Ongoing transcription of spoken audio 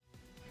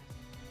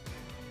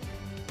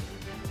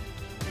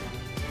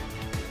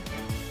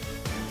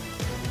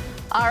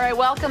All right,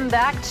 welcome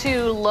back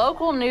to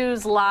Local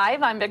News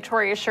Live. I'm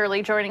Victoria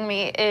Shirley. Joining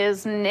me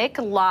is Nick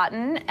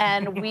Lawton,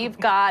 and we've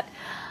got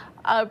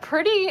a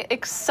pretty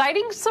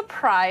exciting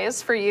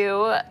surprise for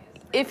you.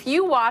 If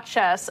you watch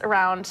us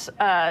around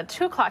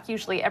 2 o'clock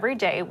usually every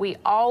day, we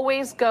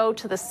always go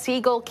to the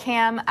Seagull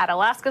Cam at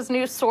Alaska's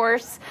news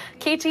source,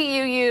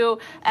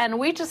 KTUU, and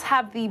we just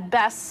have the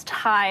best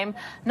time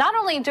not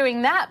only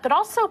doing that, but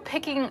also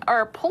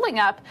pulling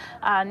up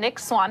Nick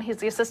Swan. He's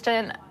the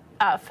assistant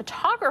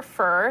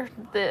photographer,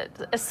 the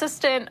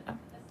assistant,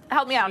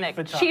 help me out, Nick,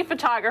 chief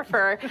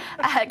photographer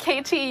at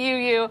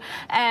KTUU.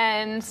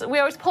 And we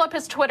always pull up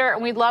his Twitter,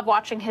 and we love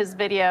watching his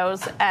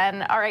videos.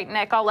 And all right,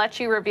 Nick, I'll let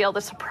you reveal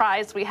the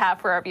surprise we have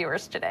for our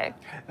viewers today.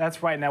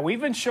 That's right. Now, we've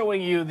been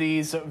showing you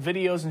these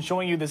videos and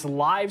showing you this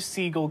live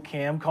Seagull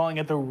Cam, calling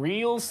it the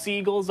Real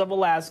Seagulls of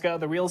Alaska,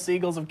 the Real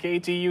Seagulls of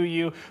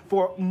KTUU,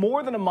 for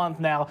more than a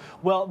month now.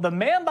 Well, the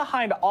man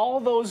behind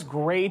all those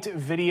great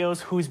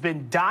videos, who's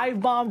been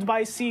dive bombed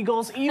by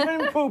seagulls,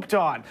 even pooped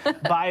on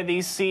by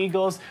these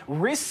seagulls,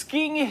 risking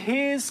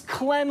his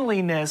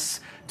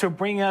cleanliness to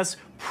bring us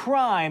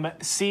prime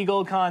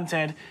seagull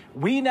content,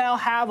 we now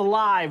have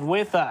live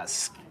with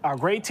us our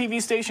great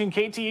TV station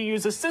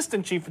KTUU's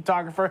assistant chief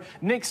photographer,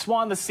 Nick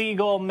Swan, the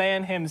Seagull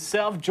man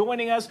himself,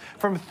 joining us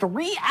from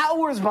 3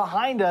 hours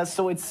behind us,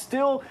 so it's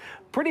still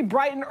pretty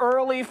bright and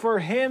early for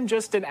him,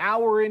 just an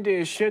hour into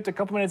his shift, a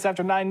couple minutes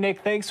after 9. Nick,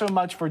 thanks so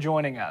much for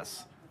joining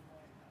us.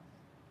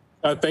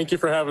 Thank you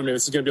for having me.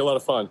 This is going to be a lot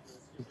of fun.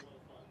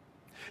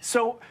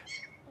 So,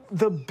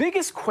 the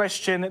biggest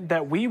question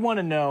that we want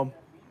to know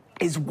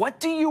is, what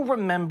do you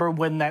remember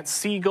when that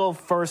seagull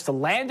first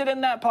landed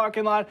in that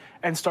parking lot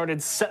and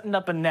started setting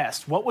up a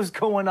nest? What was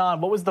going on?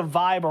 What was the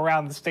vibe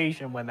around the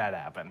station when that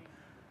happened?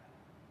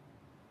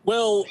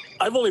 Well,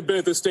 I've only been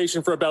at this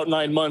station for about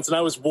 9 months, and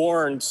I was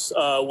warned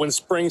when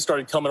spring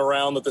started coming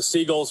around that the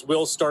seagulls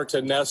will start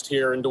to nest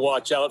here and to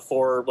watch out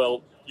for,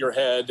 well, your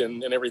head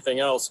and everything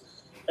else.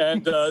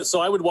 And so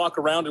I would walk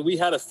around, and we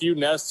had a few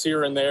nests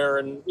here and there,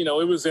 and, you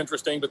know, it was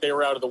interesting, but they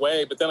were out of the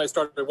way. But then I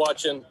started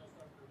watching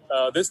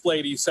this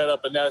lady set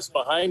up a nest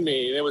behind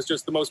me, and it was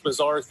just the most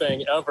bizarre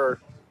thing ever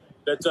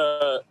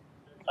that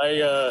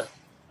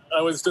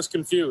I was just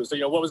confused. You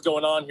know, what was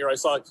going on here?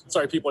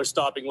 Sorry, people are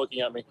stopping looking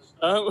at me.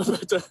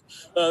 But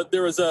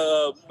there was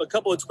a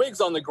couple of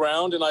twigs on the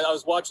ground, and I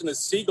was watching this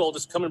seagull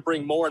just come and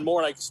bring more and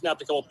more, and I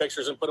snapped a couple of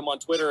pictures and put them on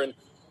Twitter,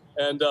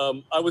 and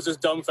I was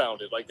just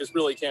dumbfounded. Like, this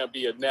really can't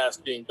be a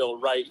nest being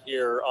built right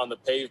here on the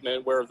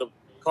pavement where the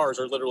cars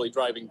are literally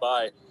driving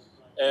by.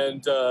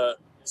 And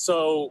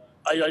so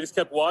I just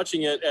kept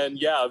watching it. And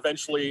yeah,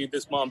 eventually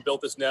this mom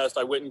built this nest.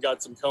 I went and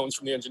got some cones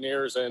from the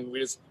engineers, and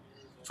we just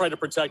tried to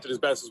protect it as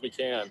best as we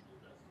can.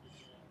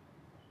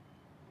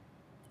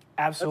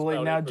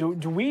 Absolutely. Now,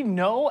 do we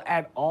know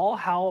at all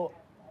how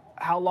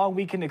long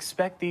we can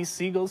expect these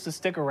seagulls to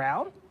stick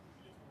around?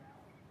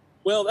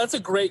 Well, that's a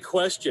great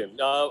question.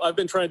 I've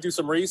been trying to do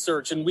some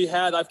research, and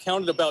I've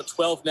counted about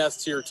 12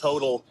 nests here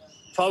total,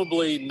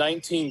 probably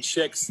 19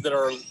 chicks that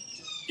are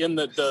in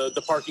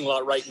the parking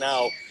lot right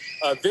now.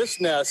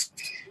 This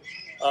nest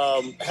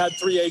had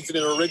 3 eggs in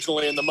it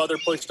originally, and the mother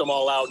pushed them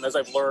all out. And as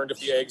I've learned, if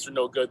the eggs are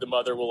no good, the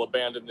mother will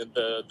abandon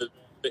the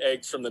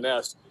eggs from the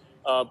nest.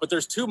 But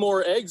there's 2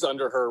 more eggs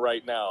under her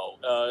right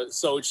now.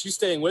 So she's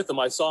staying with them.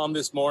 I saw them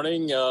this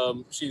morning.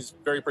 She's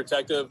very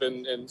protective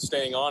and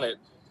staying on it.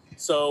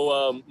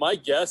 So my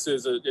guess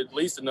is at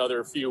least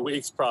another few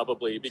weeks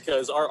probably,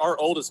 because our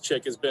oldest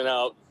chick has been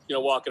out, you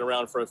know, walking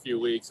around for a few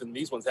weeks, and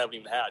these ones haven't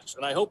even hatched,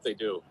 and I hope they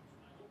do.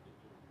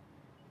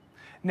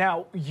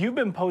 Now, you've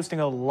been posting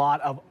a lot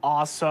of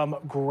awesome,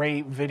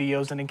 great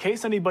videos, and in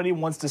case anybody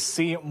wants to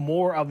see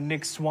more of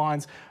Nick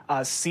Swan's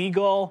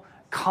seagull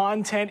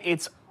content,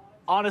 it's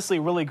honestly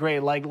really great.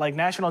 Like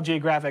National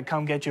Geographic,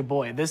 come get your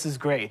boy. This is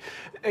great.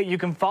 You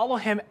can follow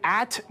him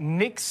at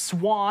Nick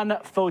Swan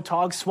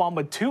Photog, Swan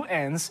with 2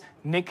 N's,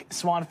 Nick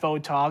Swan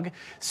Photog.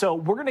 So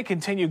we're going to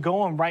continue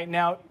going right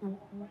now.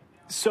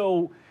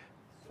 So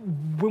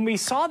when we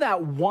saw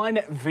that one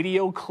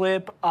video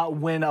clip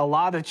when a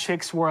lot of the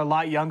chicks were a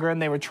lot younger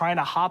and they were trying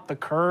to hop the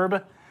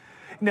curb,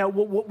 now,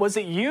 was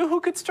it you who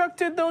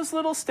constructed those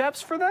little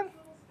steps for them?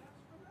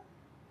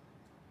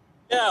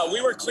 Yeah,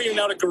 we were cleaning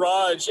out a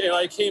garage, and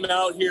I came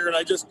out here, and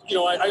I just, you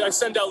know, I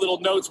send out little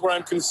notes where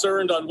I'm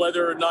concerned on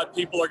whether or not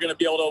people are going to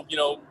be able to, you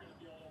know,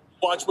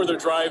 watch where they're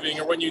driving,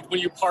 or when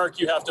you park,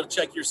 you have to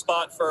check your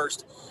spot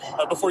first.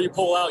 Before you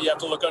pull out, you have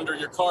to look under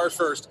your car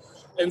first.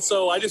 And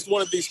so I just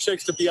wanted these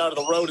chicks to be out of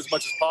the road as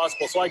much as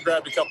possible. So I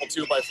grabbed a couple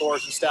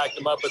 2x4s and stacked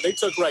them up, but they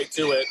took right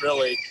to it,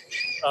 really.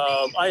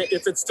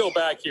 If it's still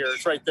back here,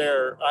 it's right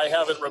there. I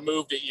haven't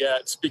removed it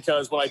yet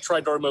because when I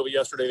tried to remove it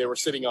yesterday, they were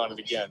sitting on it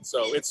again.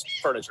 So it's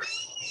furniture.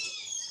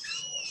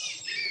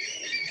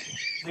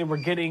 they were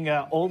getting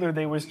older,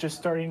 they was just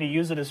starting to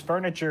use it as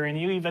furniture. And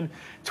you even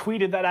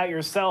tweeted that out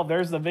yourself.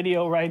 There's the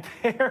video right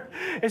there.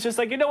 It's just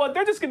like, you know what?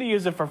 They're just going to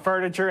use it for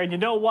furniture. And you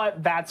know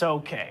what? That's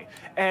okay.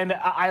 And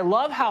I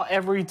love how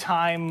every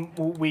time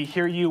we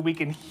hear you, we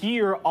can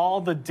hear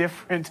all the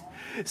different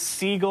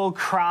seagull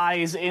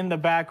cries in the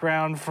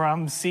background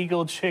from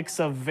seagull chicks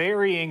of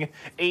varying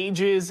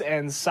ages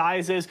and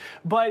sizes.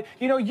 But,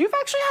 you know, you've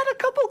actually had a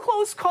couple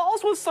close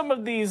calls with some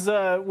of these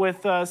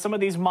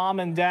mom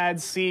and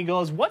dad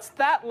seagulls. What's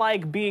that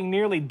like, being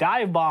nearly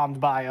dive bombed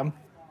by them?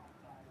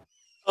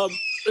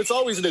 It's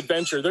always an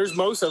adventure. There's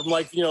most of them,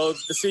 like, you know,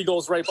 the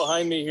seagulls right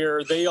behind me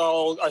here. They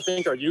all, I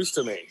think, are used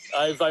to me.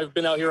 I've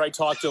been out here. I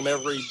talk to them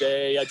every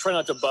day. I try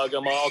not to bug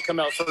them. I'll come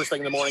out first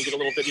thing in the morning, get a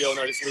little video, and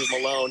I just leave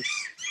them alone.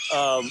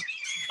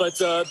 But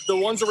the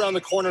ones around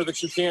the corner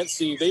that you can't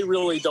see, they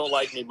really don't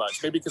like me much.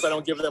 Maybe because I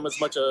don't give them as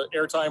much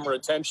airtime or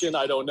attention.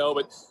 I don't know.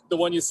 But the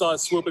one you saw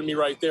swooping me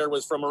right there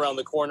was from around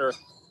the corner.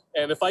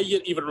 And if I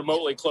get even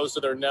remotely close to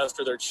their nest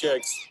or their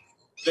chicks,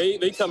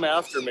 they come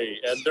after me,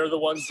 and they're the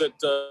ones that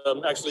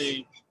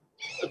actually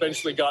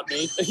eventually got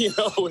me, you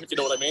know, if you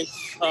know what I mean.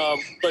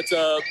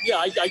 Yeah,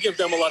 I give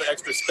them a lot of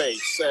extra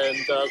space, and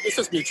it's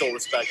just mutual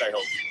respect, I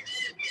hope.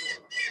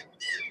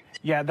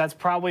 Yeah, that's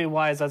probably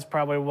wise. That's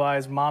probably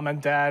wise. Mom and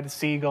dad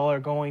seagull are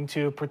going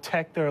to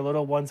protect their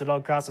little ones at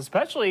all costs,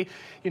 especially,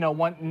 you know,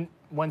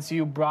 once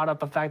you brought up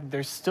the fact that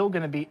there's still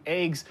going to be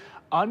eggs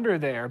under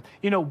there.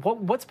 You know,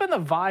 what's been the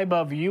vibe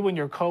of you and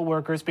your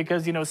coworkers?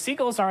 Because, you know,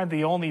 seagulls aren't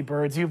the only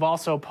birds. You've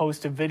also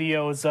posted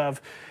videos of,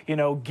 you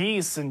know,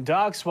 geese and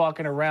ducks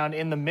walking around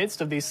in the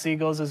midst of these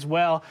seagulls as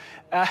well.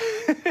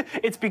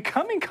 It's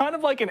becoming kind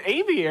of like an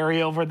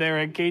aviary over there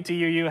at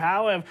KTUU.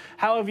 How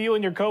have you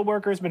and your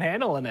coworkers been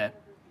handling it?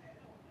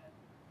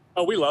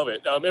 Oh, we love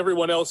it.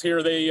 Everyone else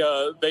here, they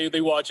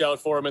watch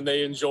out for them and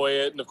they enjoy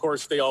it. And of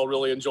course, they all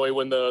really enjoy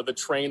when the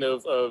train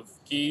of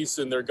geese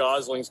and their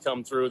goslings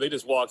come through. They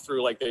just walk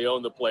through like they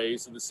own the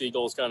place, and the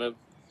seagulls kind of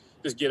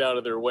just get out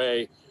of their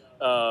way.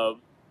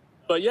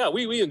 But yeah,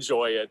 we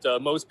enjoy it.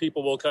 Most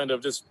people will kind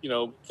of just, you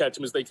know, catch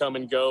them as they come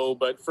and go.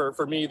 But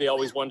for me, they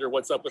always wonder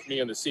what's up with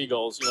me and the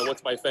seagulls. You know,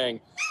 what's my thing?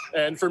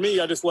 And for me,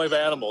 I just love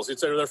animals.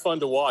 They're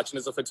fun to watch. And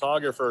as a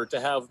photographer, to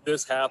have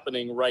this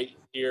happening right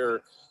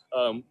here,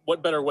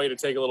 what better way to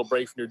take a little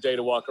break from your day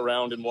to walk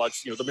around and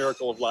watch, you know, the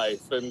miracle of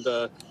life. And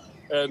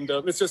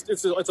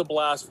it's a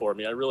blast for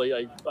me.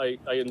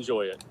 I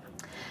enjoy it.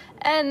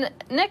 And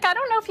Nick, I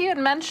don't know if you had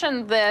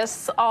mentioned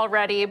this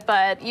already,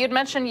 but you had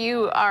mentioned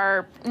you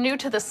are new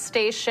to the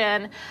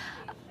station.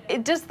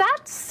 Does that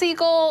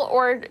seagull,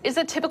 or is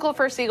it typical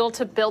for a seagull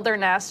to build their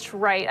nest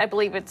right? I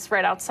believe it's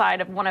right outside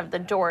of one of the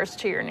doors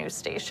to your new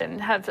station.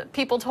 Have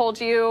people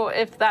told you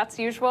if that's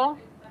usual?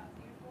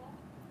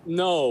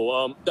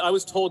 No, I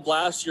was told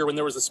last year when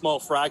there was a small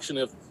fraction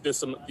of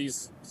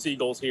these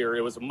seagulls here.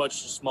 It was a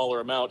much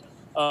smaller amount.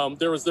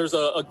 There's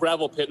a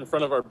gravel pit in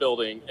front of our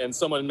building, and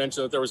someone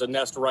mentioned that there was a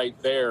nest right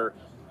there,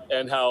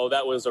 and how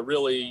that was a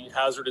really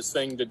hazardous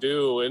thing to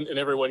do, and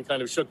everyone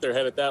kind of shook their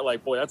head at that,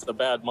 like, boy, that's a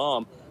bad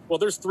mom. Well,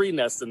 there's 3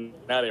 nests in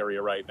that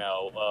area right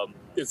now.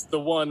 It's the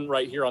one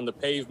right here on the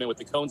pavement with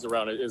the cones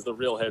around it is the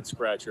real head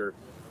scratcher.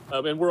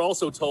 And we're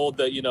also told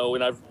that, you know,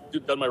 and I've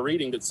done my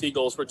reading, that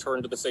seagulls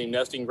return to the same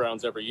nesting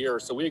grounds every year.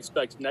 So we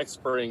expect next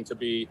spring to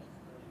be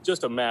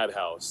just a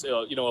madhouse.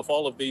 You know, if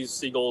all of these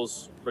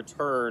seagulls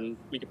return,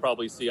 we could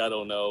probably see, I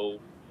don't know,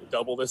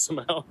 double this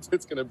amount.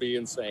 It's going to be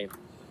insane.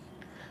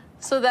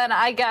 So then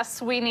I guess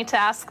we need to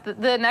ask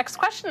the next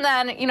question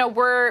then. You know,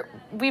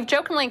 we've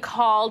jokingly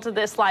called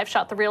this live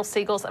shot the Real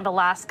Seagulls of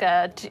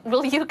Alaska.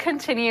 Will you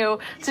continue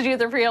to do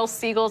the Real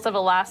Seagulls of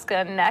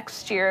Alaska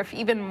next year if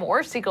even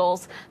more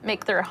seagulls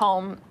make their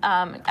home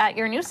at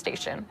your news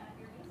station?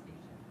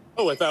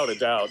 Oh, without a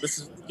doubt.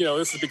 This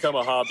has become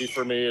a hobby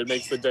for me. It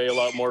makes the day a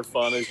lot more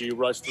fun as you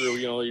rush through,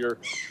 you know, your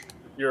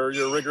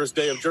rigorous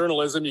day of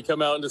journalism. You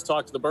come out and just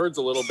talk to the birds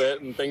a little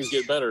bit and things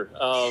get better.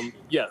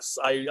 Yes,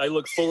 I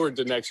look forward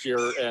to next year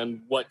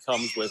and what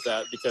comes with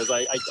that, because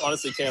I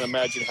honestly can't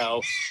imagine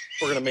how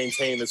we're going to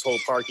maintain this whole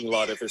parking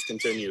lot if this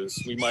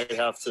continues. We might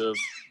have to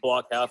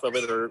block half of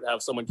it or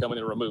have someone come in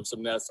and remove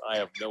some nests. I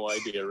have no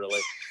idea,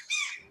 really.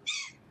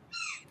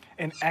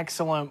 An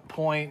excellent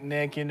point,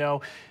 Nick. You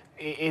know,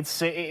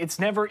 it's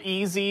never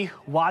easy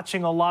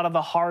watching a lot of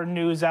the hard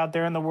news out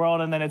there in the world,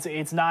 and then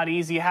it's not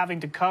easy having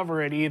to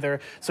cover it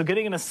either. So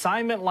getting an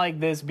assignment like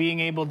this, being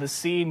able to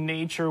see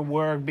nature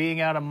work,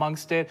 being out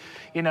amongst it,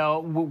 you know,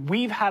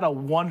 we've had a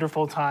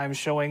wonderful time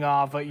showing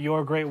off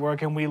your great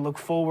work, and we look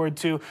forward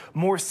to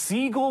more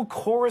seagull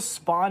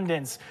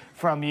correspondence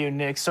from you,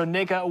 Nick. So,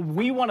 Nick,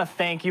 we want to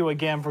thank you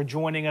again for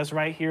joining us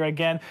right here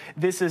again.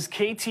 This is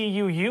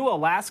KTUU,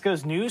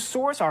 Alaska's news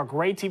source, our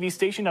great TV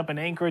station up in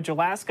Anchorage,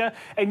 Alaska.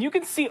 And you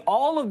can see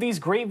all of these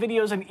great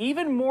videos and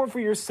even more for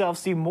yourself.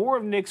 See more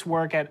of Nick's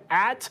work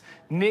at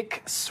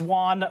Nick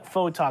Swan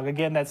Photog.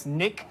 Again, that's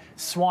Nick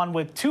Swan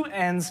with 2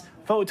 N's,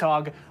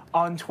 Photog,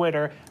 on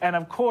Twitter. And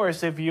of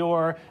course, if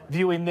you're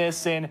viewing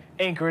this in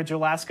Anchorage,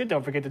 Alaska,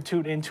 don't forget to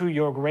tune into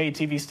your great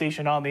TV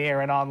station on the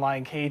air and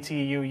online,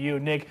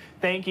 KTUU. Nick,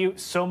 thank you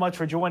so much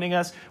for joining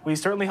us. We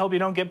certainly hope you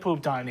don't get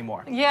pooped on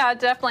anymore. Yeah,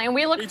 definitely. And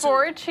we look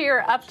forward to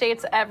your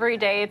updates every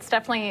day. It's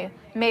definitely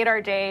made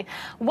our day.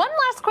 One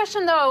last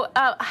question, though.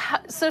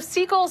 So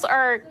seagulls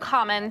are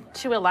common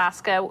to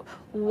Alaska.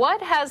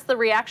 What has the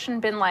reaction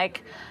been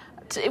like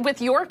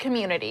with your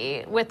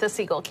community with the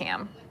Seagull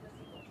Cam?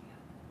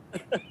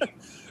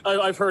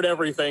 I've heard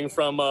everything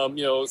from,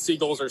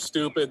 seagulls are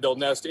stupid. They'll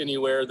nest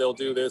anywhere. They'll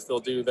do this. They'll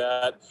do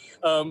that.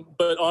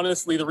 But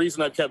honestly, the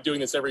reason I've kept doing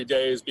this every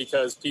day is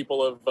because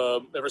people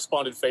have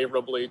responded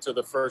favorably to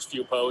the first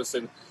few posts,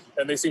 and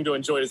they seem to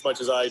enjoy it as much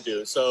as I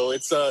do. So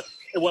it's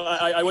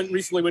I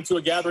recently went to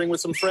a gathering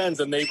with some friends,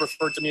 and they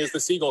referred to me as the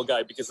Seagull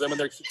Guy because them and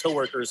their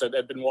coworkers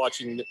had been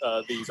watching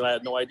these, and I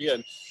had no idea.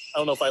 And I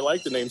don't know if I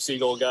like the name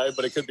Seagull Guy,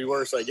 but it could be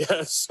worse, I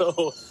guess.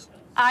 So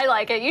I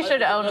like it. You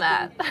should own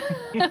that.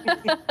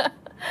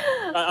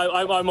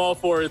 I'm all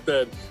for it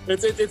then.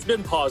 It's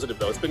been positive,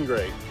 though. It's been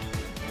great.